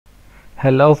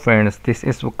Hello friends, this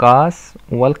is Vikas.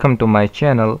 Welcome to my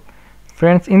channel.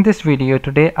 Friends, in this video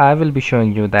today I will be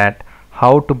showing you that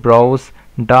how to browse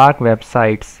dark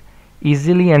websites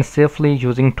easily and safely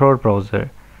using Tor browser.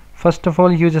 First of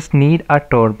all, you just need a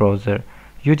Tor browser.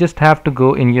 You just have to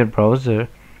go in your browser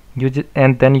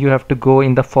and then you have to go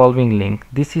in the following link.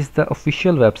 This is the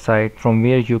official website from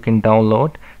where you can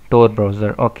download Tor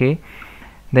browser. Okay,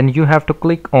 then you have to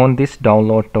click on this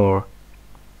download Tor.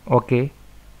 Okay,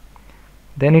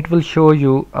 then it will show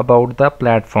you about the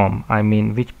platform, I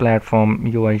mean which platform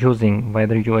you are using,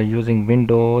 whether you are using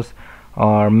Windows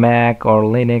or Mac or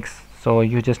Linux. So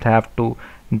you just have to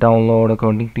download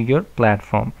according to your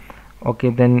platform. Okay,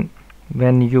 then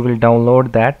when you will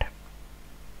download that,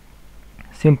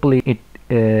 simply it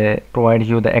provides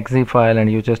you the exe file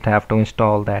and you just have to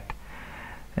install that.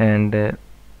 And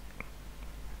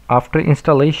after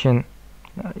installation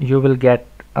you will get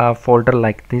a folder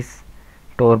like this,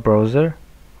 Tor browser,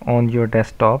 on your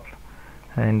desktop,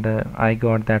 and I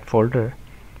got that folder.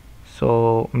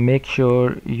 So make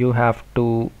sure you have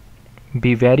to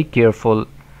be very careful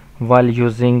while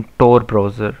using Tor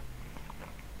browser.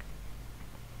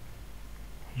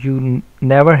 You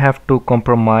never have to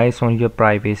compromise on your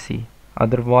privacy,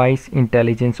 otherwise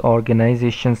intelligence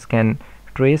organizations can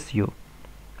trace you.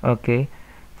 Okay,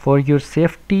 for your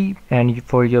safety and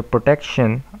for your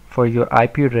protection for your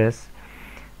IP address,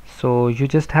 so you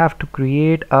just have to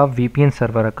create a VPN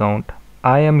server account.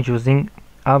 I am using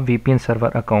a VPN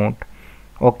server account.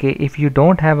 Okay, if you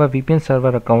don't have a VPN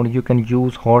server account, you can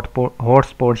use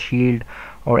Hotspot Shield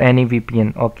or any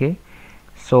VPN. Okay,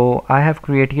 so I have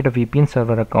created a VPN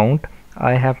server account.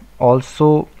 I have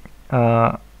also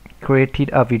created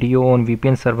a video on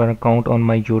VPN server account on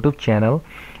my YouTube channel.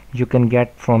 You can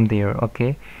get from there.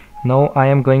 Okay, now I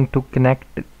am going to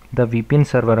connect the VPN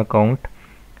server account.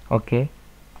 Okay,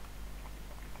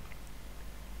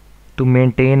 to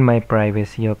maintain my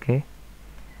privacy. Okay,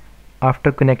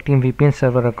 after connecting VPN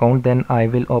server account, then I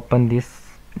will open this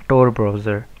Tor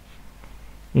browser.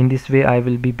 In this way I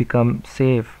will become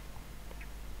safe.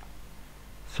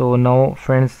 So now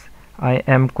friends, I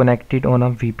am connected on a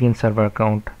VPN server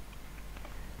account.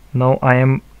 Now I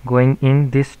am going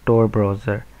in this Tor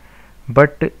browser,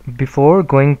 but before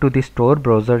going to this Tor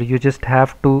browser, you just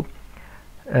have to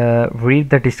read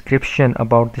the description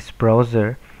about this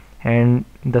browser and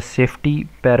the safety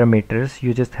parameters.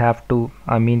 You just have to,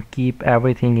 I mean, keep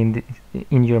everything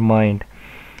in your mind.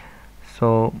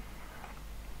 So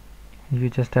you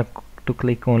just have to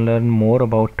click on learn more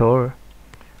about Tor.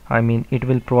 I mean, it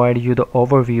will provide you the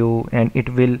overview and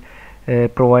it will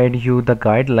provide you the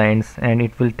guidelines, and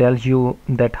it will tell you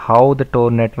that how the Tor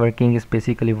networking is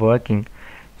basically working.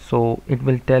 So it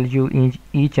will tell you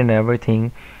each and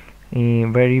everything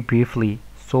very briefly.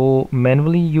 So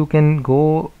manually you can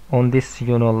go on this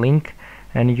link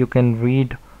and you can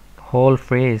read whole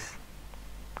phrase.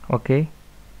 Okay,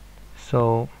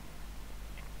 so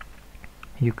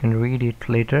you can read it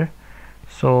later.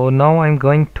 So now I'm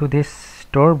going to this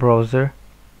Tor browser.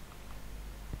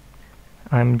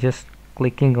 I'm just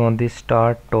clicking on this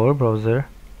start Tor browser,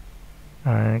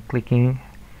 clicking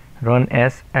run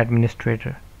as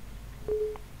administrator.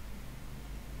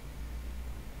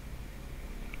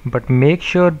 But make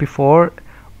sure before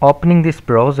opening this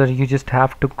browser you just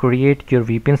have to create your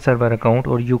VPN server account,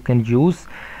 or you can use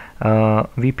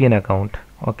VPN account.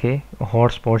 Okay,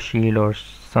 Hotspot Shield or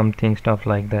something, stuff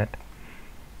like that.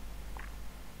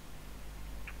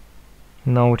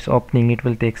 Now it's opening. It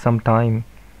will take some time.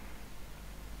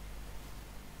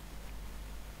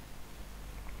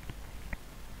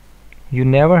 You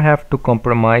never have to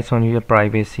compromise on your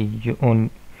privacy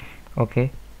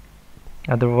okay,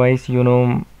 otherwise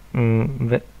in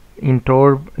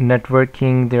Tor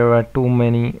networking there are too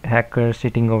many hackers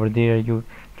sitting over there. You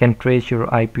can trace your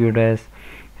IP address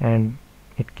and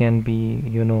it can be,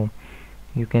 you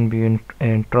can be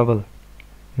in trouble.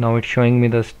 Now it's showing me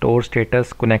the Tor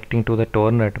status connecting to the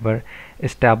Tor network,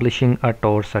 establishing a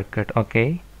Tor circuit.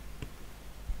 Okay,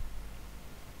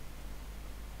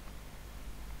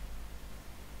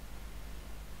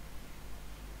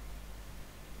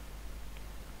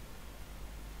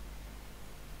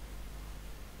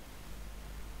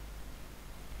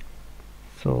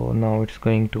 so now it's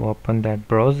going to open that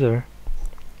browser.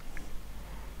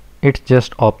 It's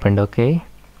just opened. Okay,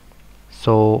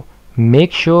 so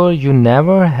make sure you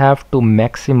never have to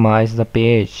maximize the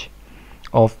page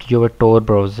of your Tor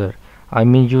browser. I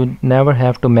mean, you never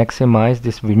have to maximize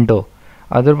this window,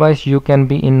 otherwise you can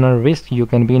be in a risk, you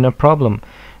can be in a problem,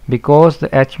 because the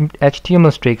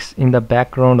HTML strings in the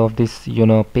background of this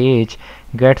page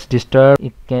gets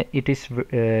disturbed. It is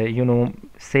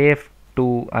safe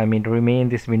to remain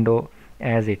this window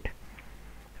as it,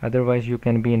 otherwise you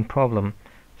can be in problem.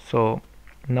 So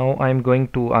now I'm going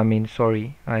to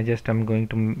sorry, I'm going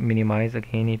to minimize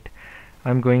again it.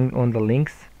 I'm going on the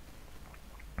links.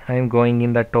 I'm going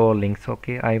in the Tor links.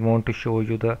 Okay, I want to show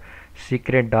you the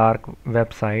secret dark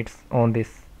websites on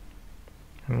this.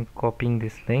 I'm copying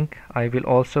this link. I will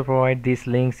also provide these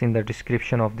links in the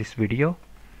description of this video.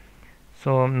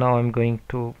 So now I'm going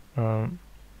to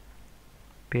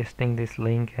pasting this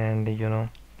link, and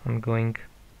I'm going,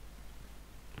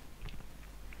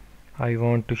 I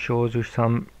want to show you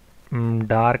some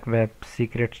dark web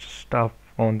secret stuff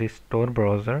on this Tor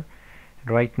browser.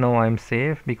 Right now I'm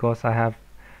safe because I have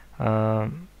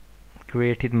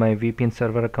created my VPN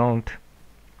server account.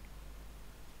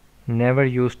 Never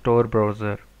use Tor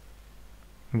browser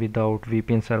without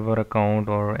VPN server account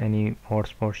or any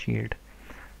hotspot shield.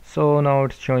 So now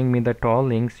it's showing me the Tor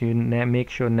links. You make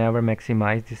sure never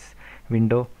maximize this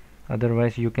window,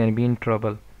 otherwise you can be in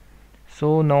trouble.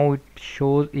 So now it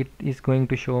is going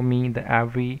to show me the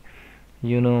every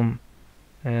links,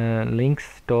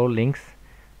 Tor links.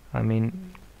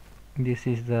 This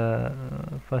is the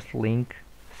first link: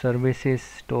 services,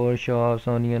 store shops,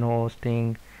 onion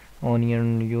hosting,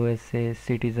 onion USA,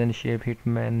 citizenship,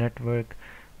 hitman network,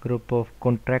 group of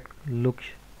contract. Look,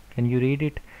 can you read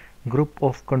it? Group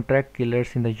of contract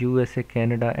killers in the USA,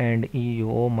 Canada and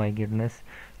EU. Oh my goodness.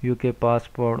 UK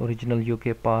passport, original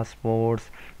UK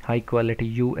passports, high quality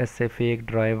USA fake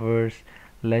drivers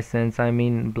license.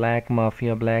 Black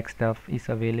mafia, black stuff is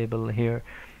available here.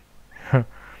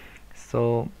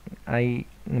 So I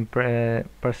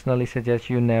personally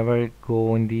suggest you never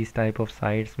go on these type of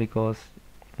sites because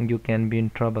you can be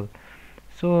in trouble.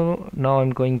 So now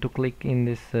I'm going to click in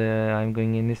this, I'm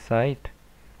going in this site,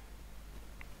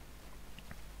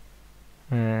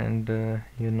 and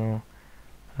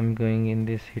I'm going in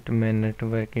this hitman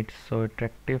network. It's so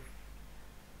attractive,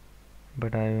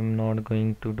 but I am not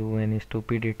going to do any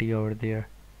stupidity over there.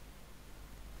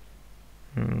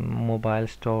 Mobile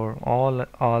store,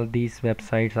 all these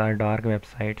websites are dark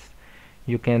websites.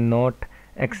 You cannot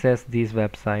access these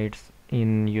websites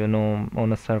in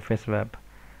on a surface web.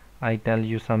 I tell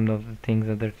you some of the things,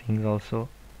 other things also.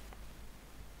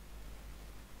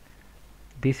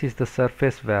 This is the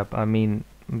surface web.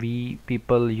 We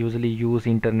people usually use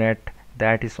internet.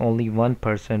 That is only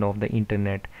 1% of the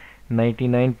internet.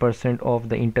 99% of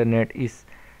the internet is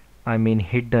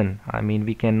hidden.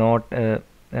 We cannot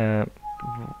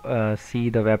see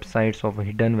the websites of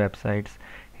hidden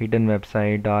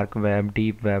website, dark web,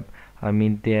 deep web.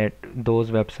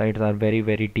 Those websites are very,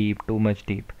 very deep, too much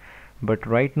deep. But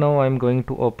right now I'm going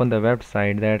to open the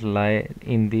website that lie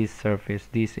in this surface,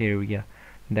 this area.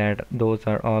 That those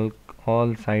are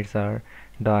all sites are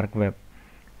dark web.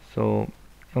 So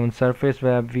on surface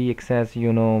web we access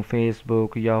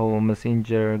Facebook, Yahoo,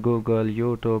 Messenger, Google,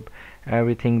 YouTube,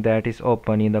 everything that is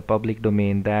open in the public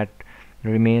domain, that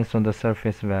remains on the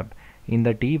surface web. In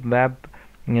the deep web,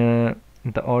 the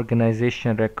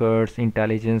organization records,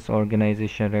 intelligence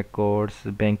organization records,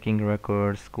 banking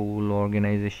records, school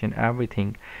organization,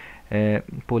 everything,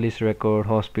 police record,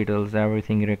 hospitals,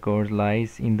 everything records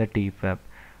lies in the deep web,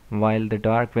 while the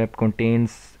dark web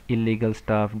contains illegal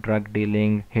stuff, drug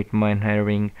dealing, hitman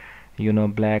hiring,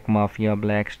 black mafia,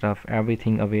 black stuff,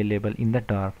 everything available in the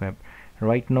dark web.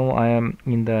 Right now I am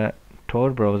in the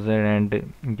Tor browser,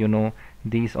 and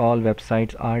these all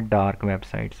websites are dark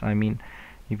websites.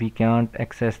 We can't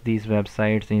access these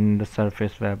websites in the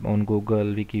surface web on Google,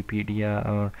 Wikipedia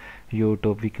or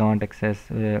YouTube. We can't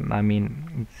access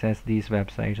access these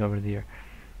websites over there.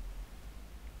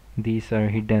 These are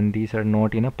hidden, these are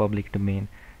not in a public domain.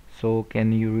 So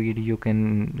can you read? You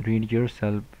can read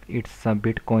yourself. It's a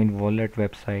Bitcoin wallet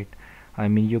website.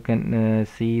 You can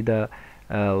see the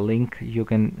link, you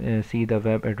can see the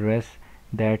web address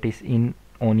that is in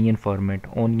onion format.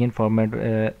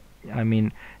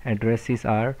 Addresses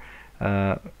are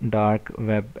dark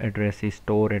web addresses,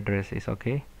 Tor addresses.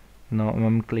 Okay, now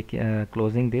I'm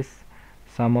closing this.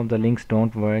 Some of the links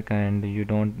don't work, and you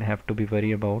don't have to be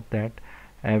worried about that.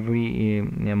 Every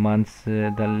month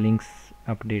the links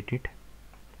updated.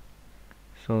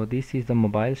 So this is the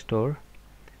mobile store,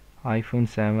 iPhone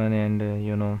 7, and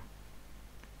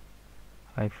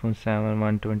iPhone 7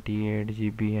 128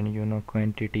 GB, and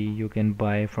quantity you can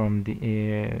buy from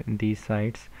these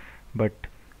sites, but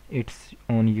it's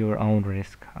on your own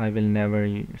risk. I will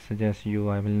never suggest you,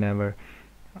 I will never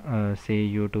say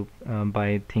you to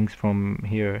buy things from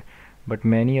here, but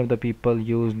many of the people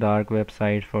use dark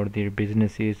websites for their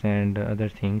businesses and other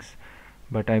things,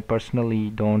 but I personally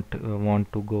don't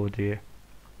want to go there.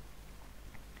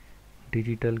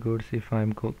 digital goods. If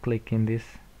I'm clicking this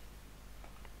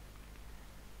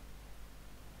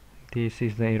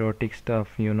is the erotic stuff,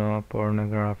 you know,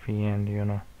 pornography and you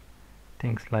know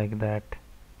things like that.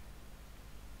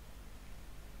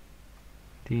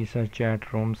 These are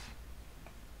chat rooms.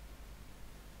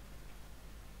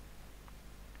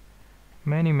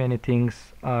 Many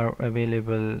things are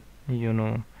available, you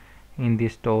know, in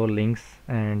these store links,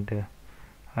 and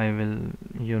I will,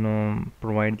 you know,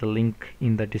 provide the link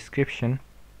in the description.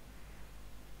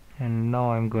 And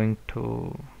now I'm going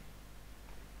to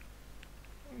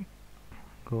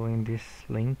go in this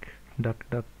link,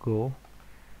 DuckDuckGo.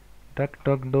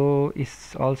 DuckDuckGo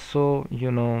is also,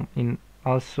 you know, in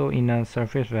a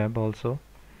surface web also.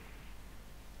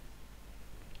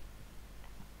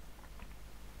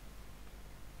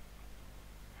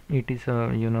 It is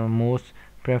a, you know, most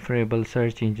preferable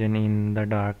search engine in the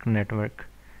dark network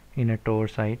in a Tor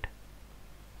site.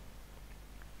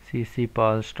 CC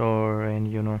Pal Store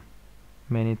and you know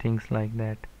many things like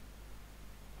that.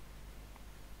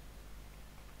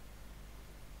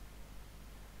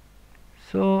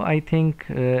 So I think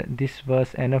this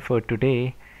was enough for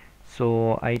today.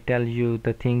 So I tell you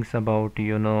the things about,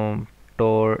 you know,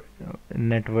 Tor,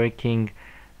 networking,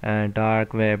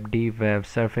 dark web, deep web,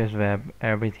 surface web,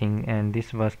 everything. And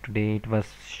this was today. It was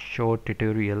short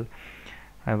tutorial.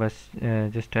 I was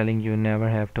just telling you never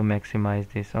have to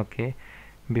maximize this. Okay,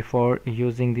 before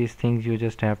using these things you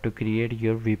just have to create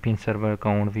your VPN server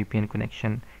account, VPN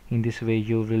connection. In this way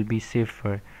you will be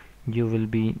safer, you will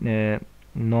be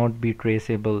not be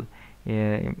traceable.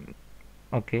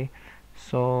 Okay,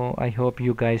 so I hope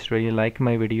you guys really like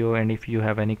my video, and if you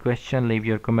have any question leave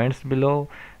your comments below,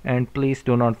 and please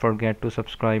do not forget to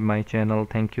subscribe my channel.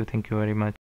 Thank you very much.